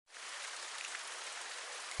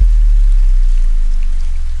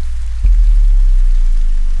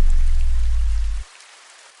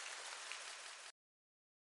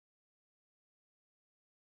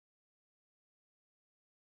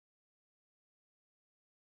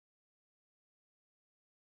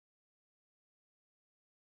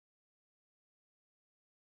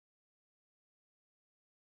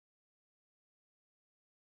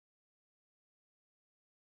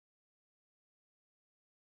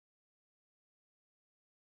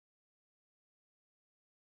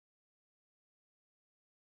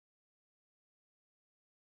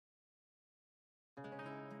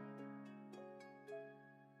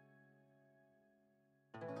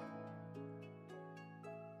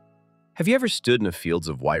Have you ever stood in a fields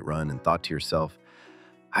of Whiterun and thought to yourself,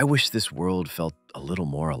 I wish this world felt a little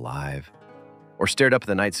more alive? Or stared up at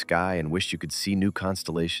the night sky and wished you could see new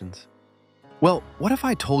constellations? Well, what if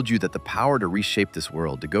I told you that the power to reshape this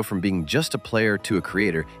world, to go from being just a player to a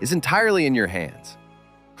creator, is entirely in your hands?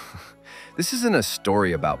 This isn't a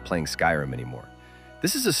story about playing Skyrim anymore.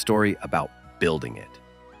 This is a story about building it.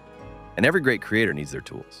 And every great creator needs their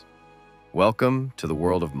tools. Welcome to the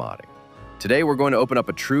world of modding. Today we're going to open up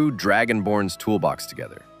a true Dragonborn's toolbox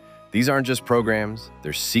together. These aren't just programs,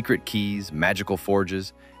 they're secret keys, magical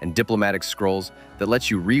forges, and diplomatic scrolls that let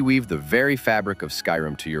you reweave the very fabric of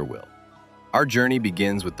Skyrim to your will. Our journey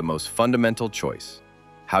begins with the most fundamental choice: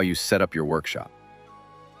 how you set up your workshop.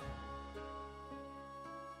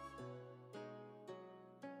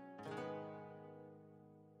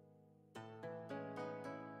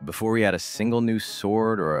 Before we add a single new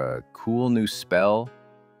sword or a cool new spell,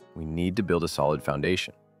 we need to build a solid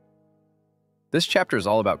foundation. This chapter is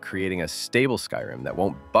all about creating a stable Skyrim that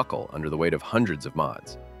won't buckle under the weight of hundreds of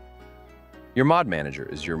mods. Your mod manager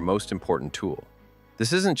is your most important tool.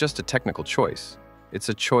 This isn't just a technical choice, it's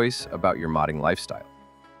a choice about your modding lifestyle.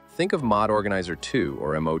 Think of Mod Organizer 2,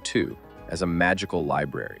 or MO2, as a magical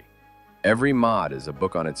library. Every mod is a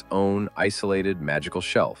book on its own isolated magical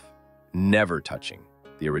shelf, never touching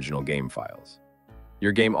the original game files.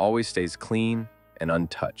 Your game always stays clean and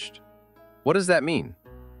untouched. What does that mean?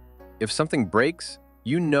 If something breaks,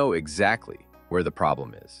 you know exactly where the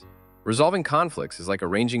problem is. Resolving conflicts is like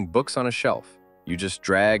arranging books on a shelf. You just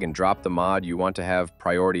drag and drop the mod you want to have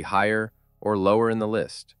priority higher or lower in the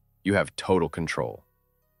list. You have total control.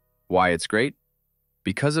 Why it's great?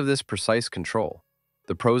 Because of this precise control.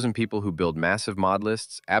 The pros and people who build massive mod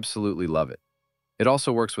lists absolutely love it. It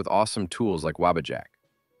also works with awesome tools like Wabbajack.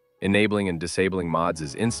 Enabling and disabling mods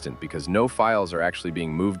is instant because no files are actually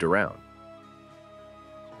being moved around.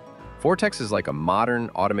 Vortex is like a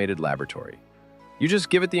modern, automated laboratory. You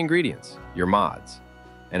just give it the ingredients, your mods,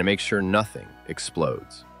 and it makes sure nothing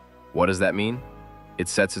explodes. What does that mean? It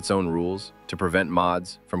sets its own rules to prevent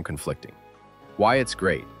mods from conflicting. Why it's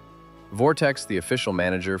great. Vortex, the official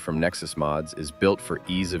manager from Nexus Mods, is built for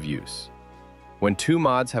ease of use. When two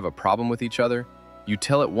mods have a problem with each other, you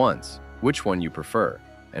tell it once which one you prefer,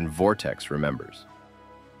 and Vortex remembers.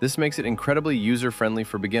 This makes it incredibly user-friendly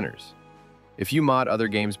for beginners. If you mod other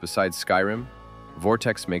games besides Skyrim,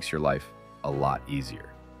 Vortex makes your life a lot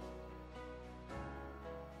easier.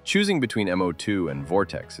 Choosing between MO2 and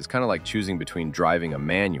Vortex is kind of like choosing between driving a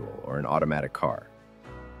manual or an automatic car.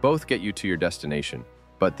 Both get you to your destination,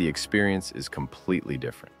 but the experience is completely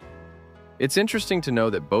different. It's interesting to know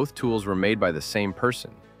that both tools were made by the same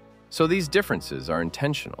person, so these differences are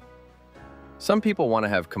intentional. Some people want to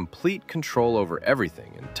have complete control over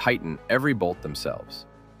everything and tighten every bolt themselves.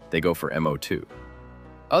 They go for MO2.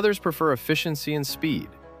 Others prefer efficiency and speed,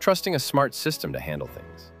 trusting a smart system to handle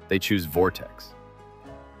things. They choose Vortex.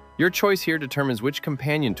 Your choice here determines which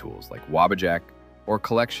companion tools, like Wabbajack or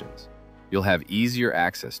collections, you'll have easier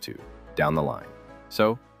access to down the line.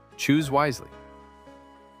 So, choose wisely.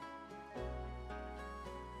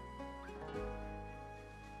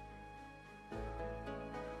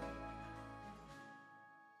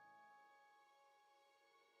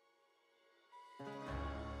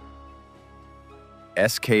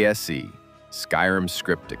 SKSE, Skyrim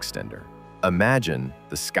Script Extender. Imagine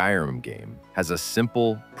the Skyrim game has a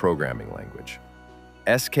simple programming language.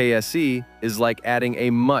 SKSE is like adding a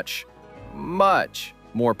much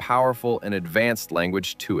more powerful and advanced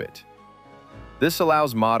language to it. This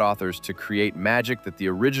allows mod authors to create magic that the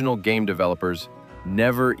original game developers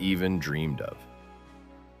never even dreamed of.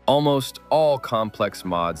 Almost all complex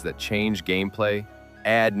mods that change gameplay,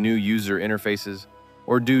 add new user interfaces,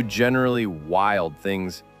 or do generally wild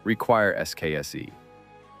things require SKSE.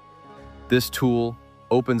 This tool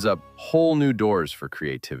opens up whole new doors for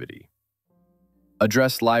creativity.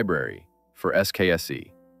 Address library for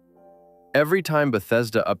SKSE. Every time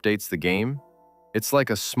Bethesda updates the game, it's like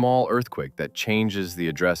a small earthquake that changes the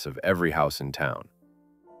address of every house in town.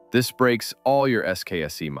 This breaks all your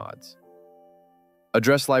SKSE mods.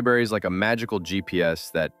 Address library is like a magical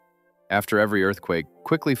GPS that, after every earthquake,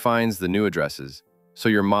 quickly finds the new addresses so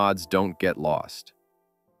your mods don't get lost.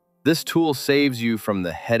 This tool saves you from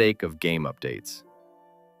the headache of game updates.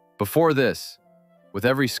 Before this, with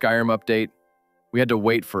every Skyrim update, we had to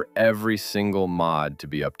wait for every single mod to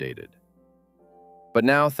be updated. But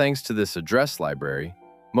now, thanks to this address library,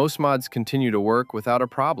 most mods continue to work without a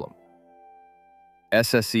problem.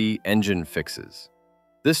 SSE Engine Fixes.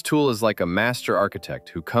 This tool is like a master architect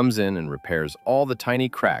who comes in and repairs all the tiny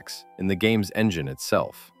cracks in the game's engine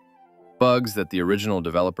itself. Bugs that the original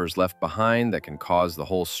developers left behind that can cause the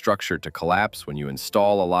whole structure to collapse when you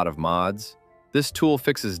install a lot of mods. This tool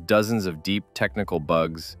fixes dozens of deep technical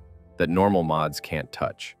bugs that normal mods can't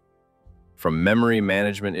touch. From memory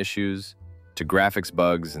management issues to graphics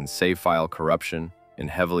bugs and save file corruption in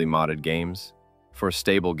heavily modded games. For a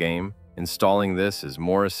stable game, installing this is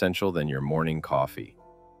more essential than your morning coffee.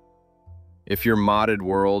 If your modded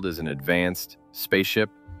world is an advanced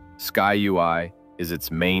spaceship, SkyUI is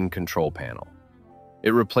its main control panel.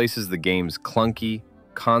 It replaces the game's clunky,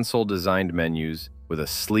 console-designed menus with a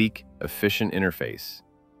sleek, efficient interface,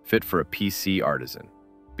 fit for a PC artisan.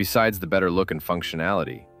 Besides the better look and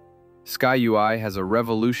functionality, SkyUI has a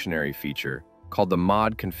revolutionary feature called the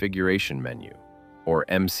Mod Configuration Menu, or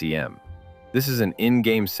MCM. This is an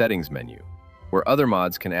in-game settings menu, where other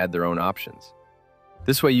mods can add their own options.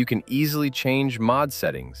 This way you can easily change mod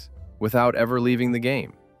settings without ever leaving the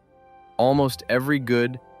game. Almost every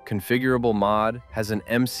good, configurable mod has an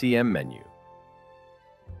MCM menu.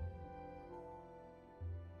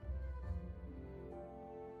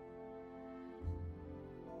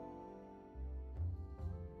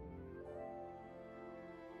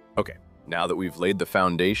 Okay, now that we've laid the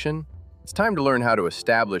foundation, it's time to learn how to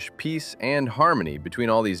establish peace and harmony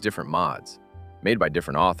between all these different mods, made by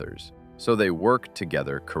different authors, so they work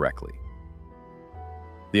together correctly.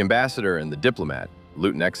 The Ambassador and the Diplomat,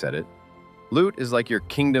 Loot and xEdit. Loot is like your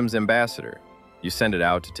kingdom's ambassador. You send it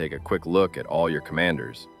out to take a quick look at all your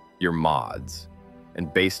commanders, your mods,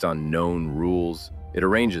 and based on known rules, it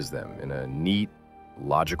arranges them in a neat,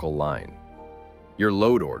 logical line. Your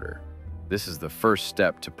load order. This is the first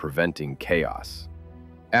step to preventing chaos.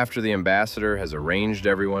 After the ambassador has arranged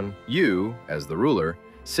everyone, you, as the ruler,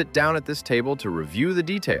 sit down at this table to review the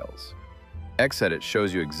details. xEdit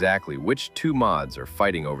shows you exactly which two mods are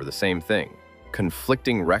fighting over the same thing,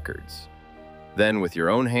 conflicting records. Then, with your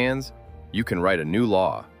own hands, you can write a new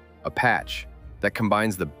law, a patch, that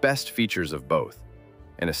combines the best features of both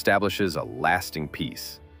and establishes a lasting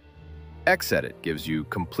peace. xEdit gives you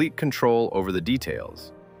complete control over the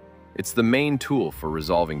details. It's the main tool for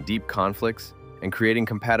resolving deep conflicts and creating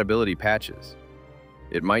compatibility patches.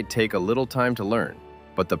 It might take a little time to learn,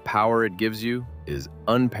 but the power it gives you is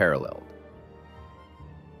unparalleled.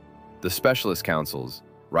 The Specialist Councils,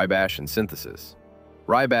 Rybash and Synthesis.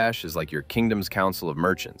 Rybash is like your kingdom's council of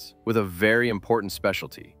merchants, with a very important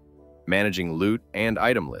specialty, managing loot and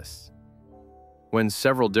item lists. When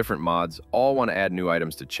several different mods all want to add new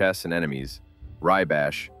items to chests and enemies,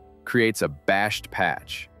 Rybash creates a bashed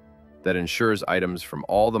patch that ensures items from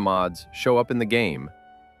all the mods show up in the game,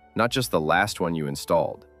 not just the last one you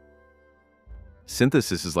installed.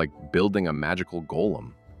 Synthesis is like building a magical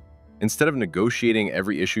golem. Instead of negotiating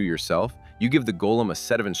every issue yourself, you give the golem a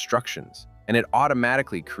set of instructions, and it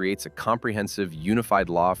automatically creates a comprehensive, unified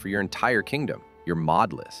law for your entire kingdom, your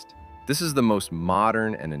mod list. This is the most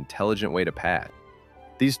modern and intelligent way to pad.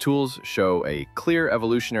 These tools show a clear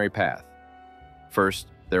evolutionary path. First,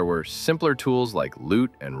 there were simpler tools like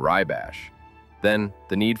Loot and Rybash. Then,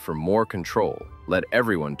 the need for more control led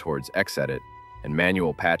everyone towards xEdit and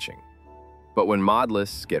manual patching. But when mod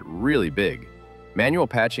lists get really big, manual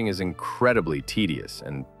patching is incredibly tedious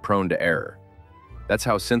and prone to error. That's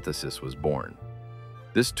how Synthesis was born.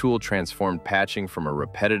 This tool transformed patching from a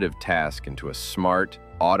repetitive task into a smart,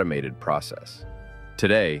 automated process.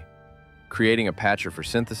 Today, creating a patcher for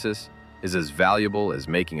Synthesis is as valuable as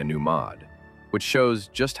making a new mod, which shows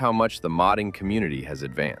just how much the modding community has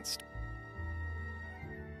advanced.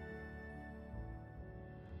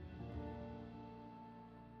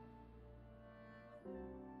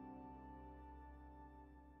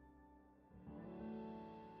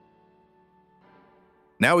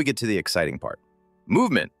 Now we get to the exciting part.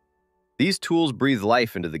 Movement. These tools breathe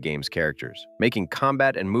life into the game's characters, making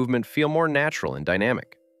combat and movement feel more natural and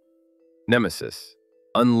dynamic. Nemesis,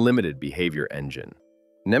 unlimited behavior engine.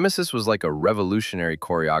 Nemesis was like a revolutionary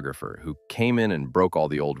choreographer who came in and broke all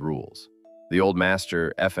the old rules. The old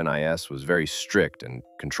master, FNIS, was very strict and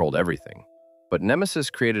controlled everything. But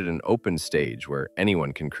Nemesis created an open stage where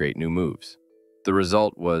anyone can create new moves. The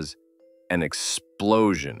result was an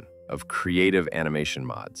explosion of creative animation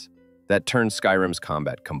mods that turned Skyrim's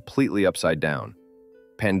combat completely upside down.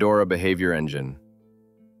 Pandora behavior engine.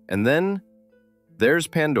 And then there's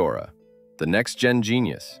Pandora, the next-gen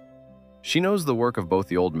genius. She knows the work of both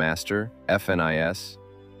the old master, FNIS,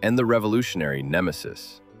 and the revolutionary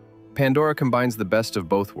Nemesis. Pandora combines the best of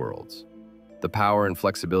both worlds, the power and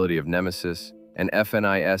flexibility of Nemesis and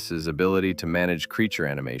FNIS's ability to manage creature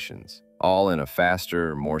animations, all in a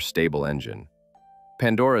faster, more stable engine.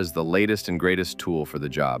 Pandora is the latest and greatest tool for the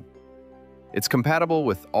job. It's compatible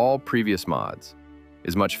with all previous mods,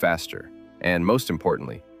 is much faster, and most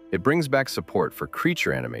importantly, it brings back support for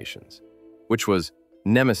creature animations, which was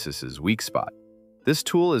Nemesis's weak spot. This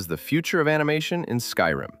tool is the future of animation in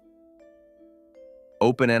Skyrim.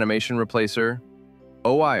 Open Animation Replacer.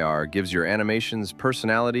 OIR gives your animations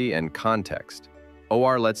personality and context.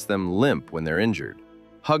 OR lets them limp when they're injured,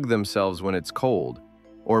 hug themselves when it's cold,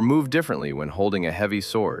 or move differently when holding a heavy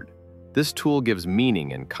sword. This tool gives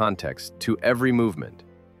meaning and context to every movement.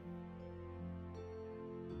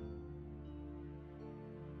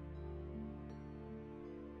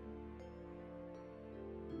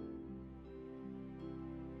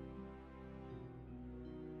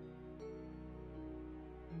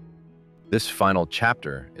 This final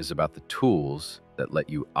chapter is about the tools that let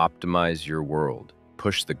you optimize your world,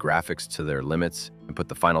 push the graphics to their limits, and put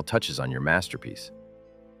the final touches on your masterpiece.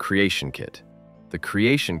 Creation Kit. The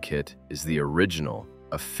Creation Kit is the original,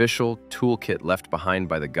 official toolkit left behind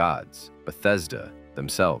by the gods, Bethesda,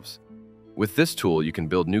 themselves. With this tool, you can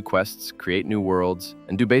build new quests, create new worlds,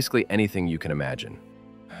 and do basically anything you can imagine.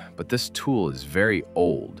 But this tool is very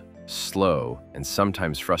old, slow, and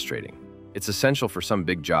sometimes frustrating. It's essential for some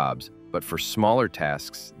big jobs, but for smaller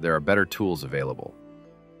tasks, there are better tools available.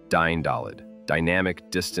 DynDOLOD, Dynamic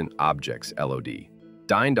Distant Objects LOD.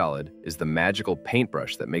 DynDOLOD is the magical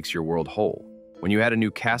paintbrush that makes your world whole. When you add a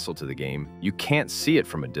new castle to the game, you can't see it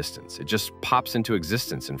from a distance. It just pops into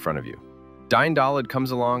existence in front of you. DynDOLOD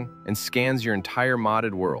comes along and scans your entire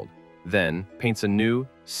modded world, then paints a new,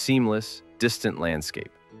 seamless, distant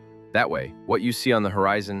landscape. That way, what you see on the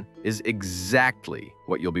horizon is exactly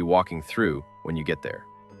what you'll be walking through when you get there.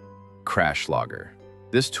 Crash Logger.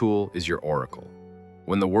 This tool is your oracle.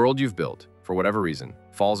 When the world you've built, for whatever reason,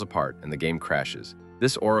 falls apart and the game crashes,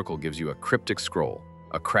 this oracle gives you a cryptic scroll,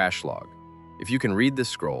 a crash log. If you can read this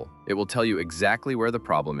scroll, it will tell you exactly where the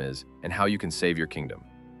problem is and how you can save your kingdom.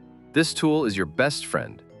 This tool is your best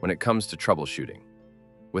friend when it comes to troubleshooting.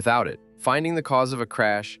 Without it, finding the cause of a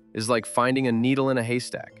crash is like finding a needle in a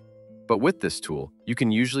haystack. But with this tool, you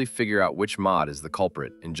can usually figure out which mod is the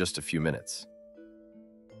culprit in just a few minutes.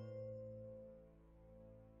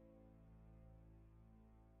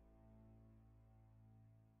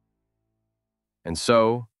 And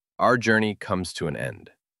so, our journey comes to an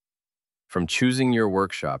end. From choosing your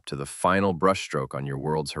workshop to the final brushstroke on your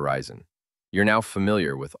world's horizon, you're now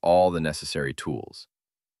familiar with all the necessary tools.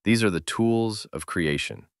 These are the tools of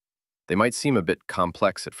creation. They might seem a bit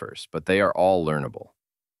complex at first, but they are all learnable.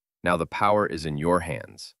 Now the power is in your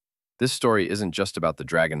hands. This story isn't just about the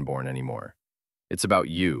Dragonborn anymore. It's about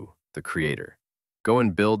you, the creator. Go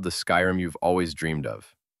and build the Skyrim you've always dreamed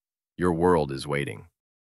of. Your world is waiting.